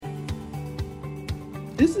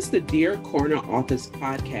This is the Dear Corner Office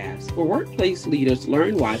podcast, where workplace leaders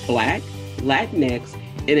learn why Black, Latinx,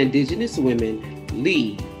 and Indigenous women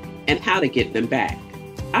leave and how to get them back.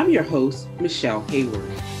 I'm your host, Michelle Hayward.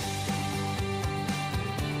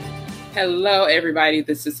 Hello, everybody.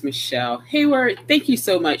 This is Michelle Hayward. Thank you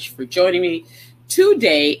so much for joining me.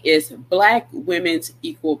 Today is Black Women's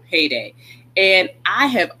Equal Pay Day, and I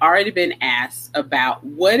have already been asked about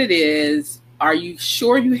what it is. Are you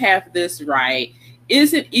sure you have this right?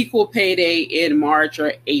 Is it Equal Pay Day in March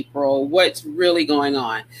or April? What's really going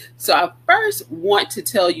on? So I first want to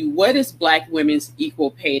tell you what is Black Women's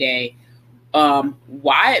Equal Pay Day,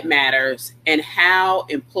 why it matters, and how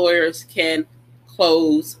employers can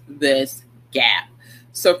close this gap.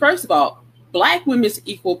 So first of all, Black Women's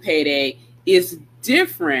Equal Pay Day is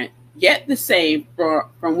different yet the same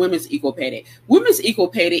from Women's Equal Pay Day. Women's Equal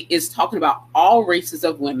Pay Day is talking about all races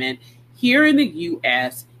of women here in the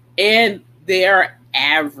U.S. and their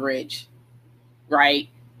average, right,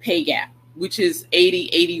 pay gap, which is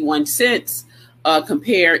 81 cents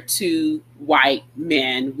compared to white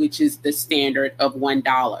men, which is the standard of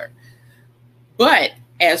 $1. But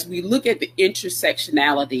as we look at the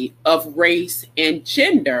intersectionality of race and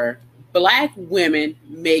gender, Black women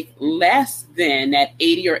make less than that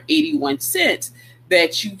 80 or 81 cents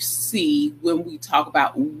that you see when we talk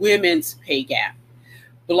about women's pay gap.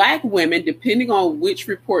 Black women, depending on which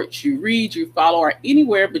reports you read, you follow, are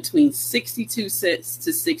anywhere between 62 cents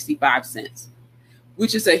to 65 cents,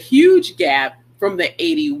 which is a huge gap from the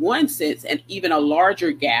 81 cents and even a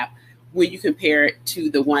larger gap when you compare it to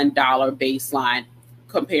the $1 baseline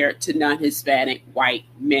compared to non-Hispanic white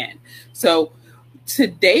men. So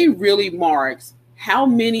today really marks how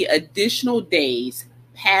many additional days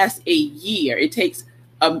past a year it takes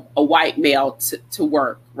a white male to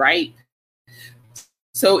work, right?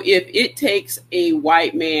 So if it takes a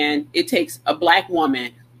white man, it takes a Black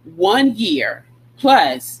woman 1 year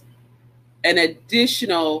plus an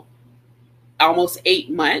additional almost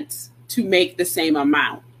 8 months to make the same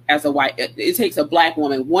amount as a white. It takes a Black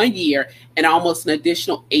woman 1 year and almost an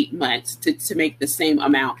additional 8 months to make the same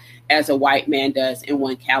amount as a white man does in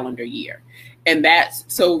 1 calendar year. And that's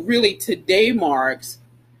so really today marks,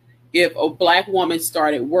 if a Black woman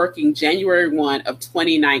started working January 1 of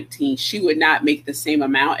 2019, she would not make the same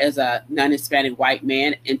amount as a non-Hispanic white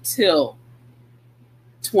man until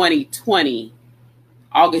 2020,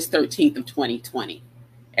 August 13th of 2020,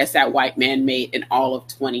 as that white man made in all of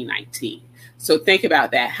 2019. So think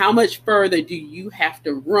about that. How much further do you have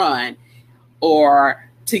to run or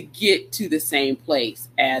to get to the same place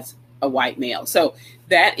as a white male? So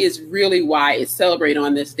that is really why it's celebrated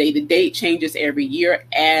on this day. The date changes every year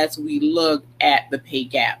as we look at the pay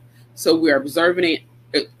gap. So we're observing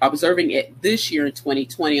it this year in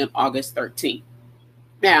 2020 on August 13th.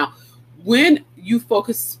 Now, when you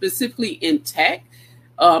focus specifically in tech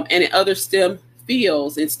and in other STEM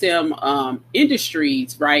fields and STEM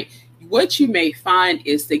industries, right, what you may find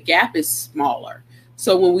is the gap is smaller.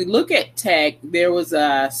 So when we look at tech, there was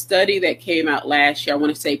a study that came out last year. I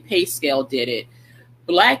want to say PayScale did it.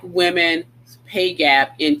 Black women pay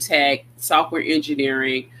gap in tech, software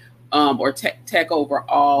engineering, or tech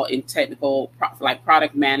overall in technical, like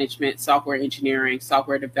product management, software engineering,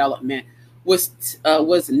 software development, was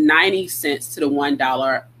 90 cents to the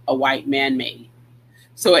 $1 a white man made.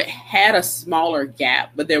 So it had a smaller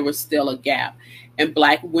gap, but there was still a gap. And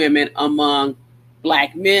Black women among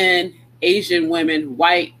Black men, Asian women,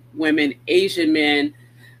 white women, Asian men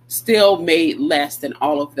still made less than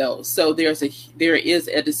all of those. So there is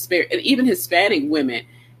a disparity, and even Hispanic women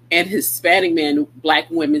and Hispanic men, Black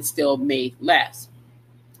women still made less.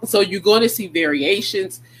 So you're going to see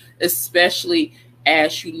variations, especially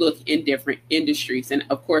as you look in different industries. And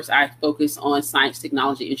of course, I focus on science,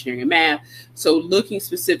 technology, engineering, and math. So looking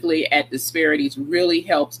specifically at disparities really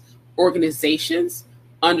helps organizations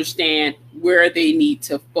understand where they need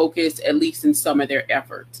to focus, at least in some of their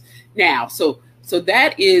efforts. Now, so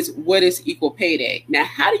that is what is Equal Pay Day. Now,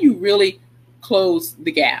 how do you really close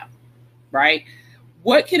the gap, right?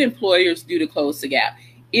 What can employers do to close the gap?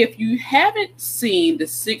 If you haven't seen the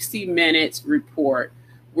 60 Minutes report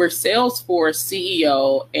where Salesforce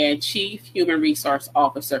CEO and Chief Human Resource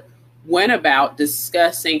Officer went about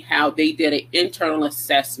discussing how they did an internal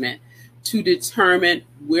assessment to determine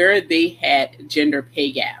where they had gender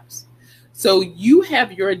pay gaps. So you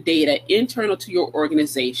have your data internal to your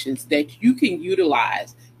organizations that you can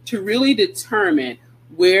utilize to really determine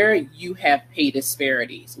where you have pay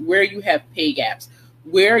disparities, where you have pay gaps,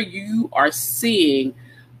 where you are seeing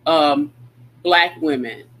Black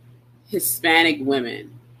women, Hispanic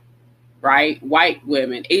women, right? White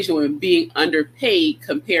women, Asian women being underpaid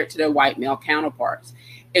compared to their white male counterparts.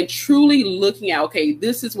 And truly looking at, okay,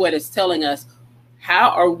 this is what it's telling us.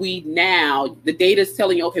 How are we now? The data is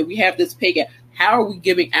telling you, okay, we have this pay gap. How are we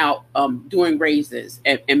giving out, doing raises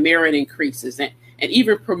and merit increases and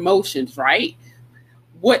even promotions, right?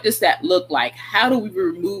 What does that look like? How do we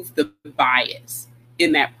remove the bias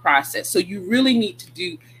in that process? So you really need to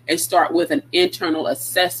do and start with an internal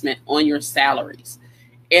assessment on your salaries.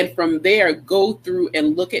 And from there, go through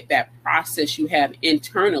and look at that process you have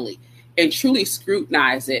internally and truly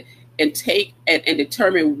scrutinize it and take and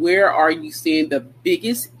determine where are you seeing the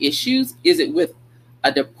biggest issues. Is it with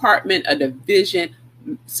a department, a division,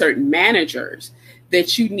 certain managers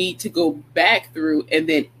that you need to go back through and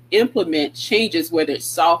then implement changes, whether it's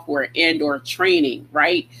software and or training,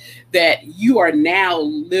 right? That you are now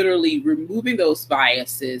literally removing those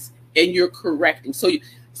biases and you're correcting.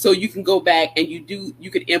 So you can go back and you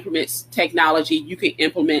can implement technology, you can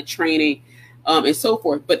implement training, and so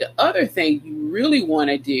forth. But the other thing you really want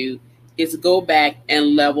to do is go back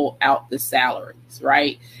and level out the salaries,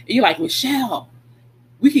 right? And you're like, Michelle,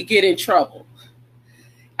 we could get in trouble.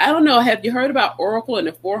 I don't know. Have you heard about Oracle and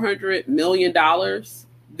the $400 million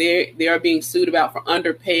they are being sued about for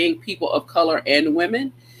underpaying people of color and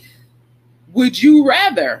women? Would you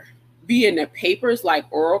rather be in the papers like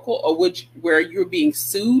Oracle, or where you're being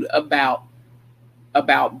sued about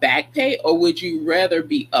back pay, or would you rather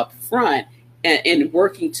be upfront and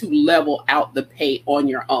working to level out the pay on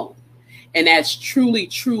your own? And that's truly,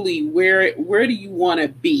 truly where do you want to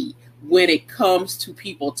be when it comes to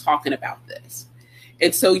people talking about this?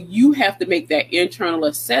 And so you have to make that internal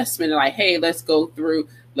assessment, like, hey, let's go through,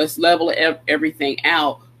 let's level everything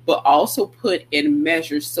out, but also put in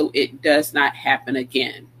measures so it does not happen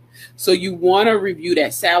again. So you want to review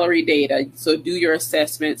that salary data. So do your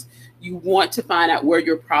assessments. You want to find out where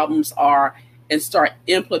your problems are and start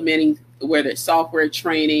implementing, whether it's software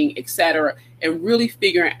training, et cetera, and really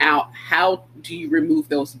figuring out how do you remove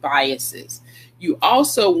those biases. You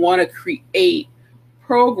also want to create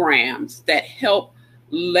programs that help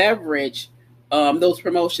leverage those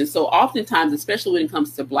promotions. So oftentimes, especially when it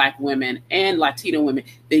comes to Black women and Latino women,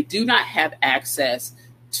 they do not have access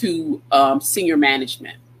to senior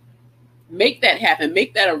management. Make that happen.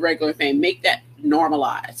 Make that a regular thing. Make that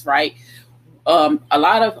normalized, right? A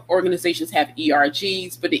lot of organizations have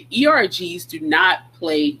ERGs, but the ERGs do not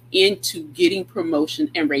play into getting promotion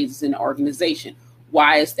and raises in the organization.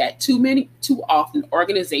 Why is that? Too often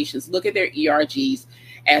organizations look at their ERGs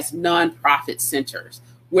as nonprofit centers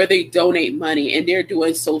where they donate money and they're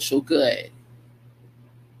doing social good.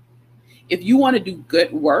 If you want to do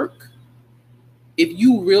good work, if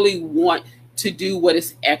you really want to do what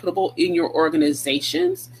is equitable in your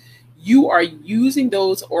organizations, you are using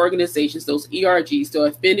those organizations, those ERGs,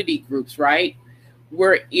 those affinity groups, right?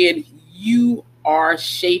 Wherein you are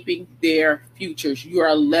shaping their futures. You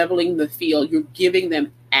are leveling the field. You're giving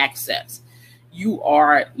them access. You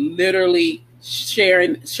are literally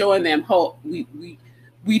showing them hope.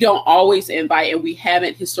 We don't always invite, and we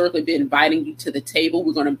haven't historically been inviting you to the table.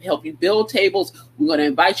 We're going to help you build tables. We're going to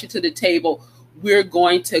invite you to the table. We're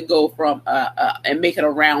going to go from and make it a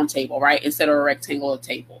round table, right? Instead of a rectangular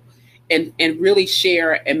table. And really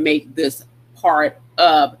share and make this part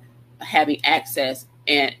of having access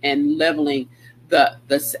and leveling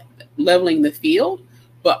the field,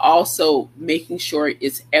 but also making sure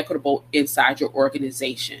it's equitable inside your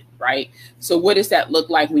organization, right? So what does that look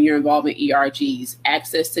like when you're involved in ERGs?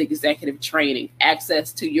 Access to executive training,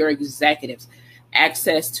 access to your executives,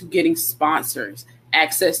 access to getting sponsors,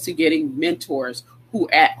 access to getting mentors who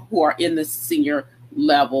are in the senior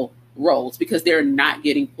level roles, because they're not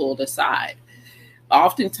getting pulled aside.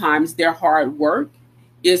 Oftentimes their hard work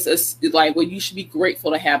is like, well, you should be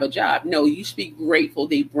grateful to have a job. No, you should be grateful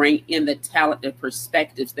they bring in the talent and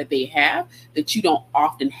perspectives that they have that you don't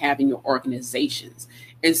often have in your organizations.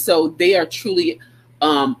 And so they are truly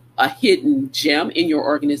a hidden gem in your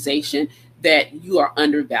organization that you are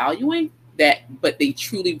undervaluing, but they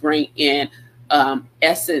truly bring in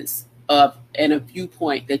essence of and a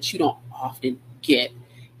viewpoint that you don't often get,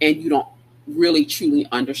 and you don't really truly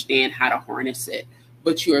understand how to harness it,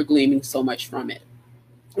 but you are gleaming so much from it.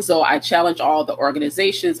 So I challenge all the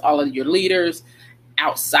organizations, all of your leaders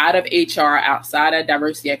outside of HR, outside of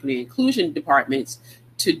diversity, equity, and inclusion departments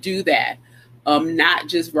to do that. Not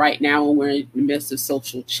just right now when we're in the midst of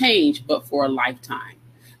social change, but for a lifetime.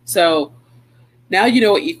 So now you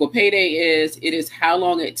know what Equal Pay Day is. It is how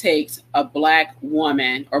long it takes a Black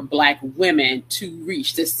woman or Black women to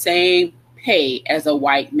reach the same pay as a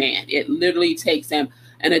white man. It literally takes them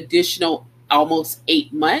an additional almost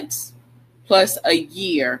 8 months plus a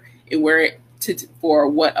year for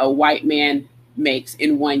what a white man makes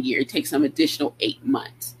in 1 year, it takes some additional 8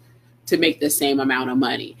 months to make the same amount of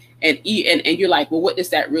money. And you're like, well, what does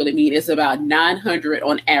that really mean? It's about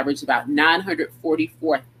on average, about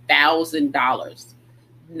 $944,000.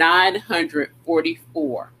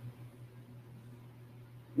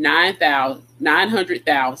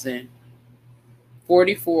 900,000,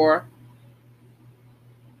 44,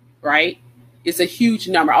 right? It's a huge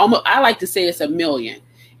number. Almost, I like to say it's a million.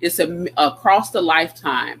 It's across the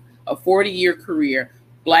lifetime, a 40-year career,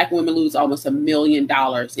 Black women lose almost $1 million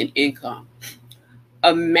in income.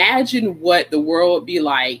 Imagine what the world would be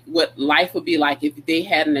like, what life would be like if they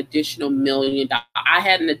had an additional $1 million. I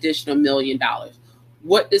had an additional $1 million.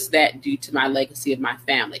 What does that do to my legacy of my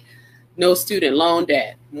family? No student loan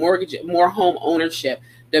debt, mortgage, more home ownership,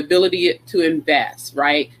 the ability to invest,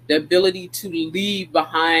 right? The ability to leave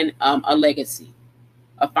behind a legacy,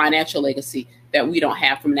 a financial legacy that we don't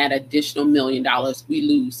have from that additional $1 million we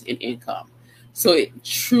lose in income. So it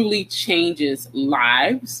truly changes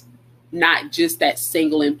lives, not just that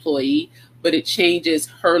single employee, but it changes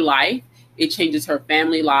her life. It changes her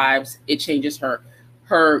family lives. It changes her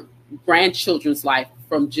grandchildren's life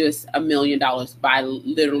from just $1 million by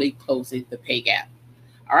literally closing the pay gap.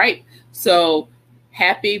 All right. So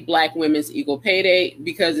happy Black Women's Equal Pay Day,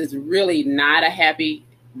 because it's really not a happy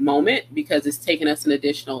moment because it's taken us an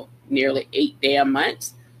additional nearly 8 damn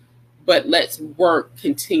months. But let's work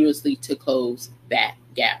continuously to close that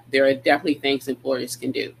gap. There are definitely things employers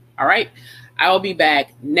can do. All right. I will be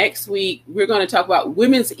back next week. We're going to talk about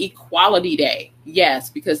Women's Equality Day. Yes,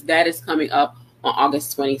 because that is coming up on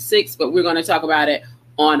August 26th, but we're going to talk about it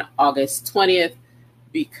on August 20th,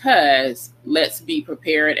 because let's be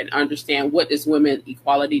prepared and understand what does Women's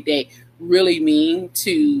Equality Day really mean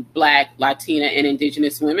to Black, Latina, and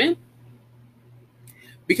Indigenous women.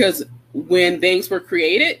 Because when things were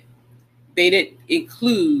created, they didn't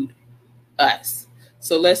include us.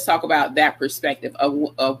 So let's talk about that perspective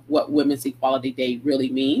of what Women's Equality Day really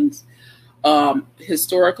means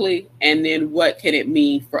historically, and then what can it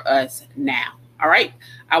mean for us now. All right.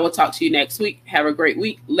 I will talk to you next week. Have a great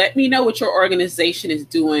week. Let me know what your organization is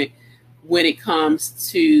doing when it comes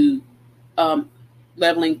to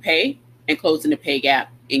leveling pay and closing the pay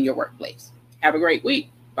gap in your workplace. Have a great week.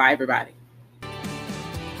 Bye, everybody.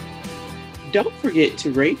 Don't forget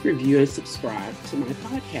to rate, review, and subscribe to my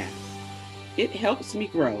podcast. It helps me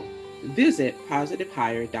grow. Visit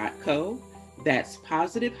positivehire.co. That's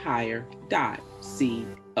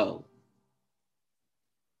positivehire.co.